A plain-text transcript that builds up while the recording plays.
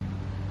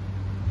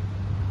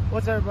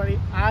What's up, everybody?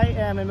 I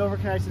am in Milford,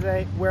 Connecticut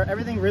today, where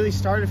everything really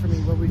started for me,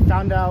 where we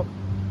found out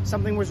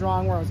something was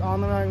wrong, where I was on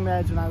the wrong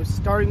meds, when I was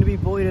starting to be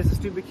bullied as a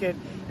stupid kid.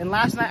 And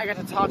last night I got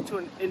to talk to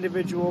an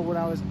individual when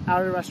I was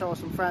out at a restaurant with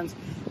some friends,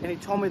 and he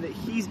told me that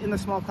he's in the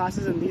small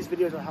classes and these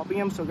videos are helping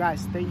him. So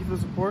guys, thank you for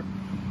the support,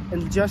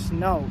 and just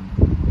know,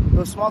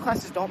 those small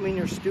classes don't mean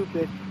you're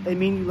stupid, they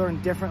mean you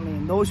learn differently.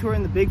 And those who are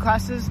in the big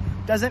classes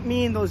doesn't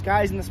mean those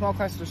guys in the small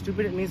classes are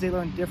stupid, it means they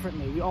learn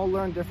differently. We all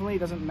learn differently, it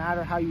doesn't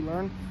matter how you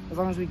learn, as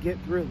long as we get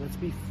through. Let's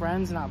be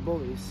friends, not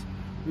bullies.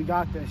 We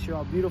got this. You're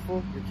all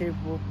beautiful, you're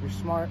capable, you're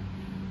smart.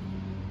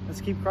 Let's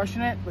keep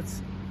crushing it.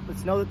 Let's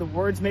know that the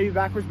words may be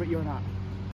backwards, but you're not.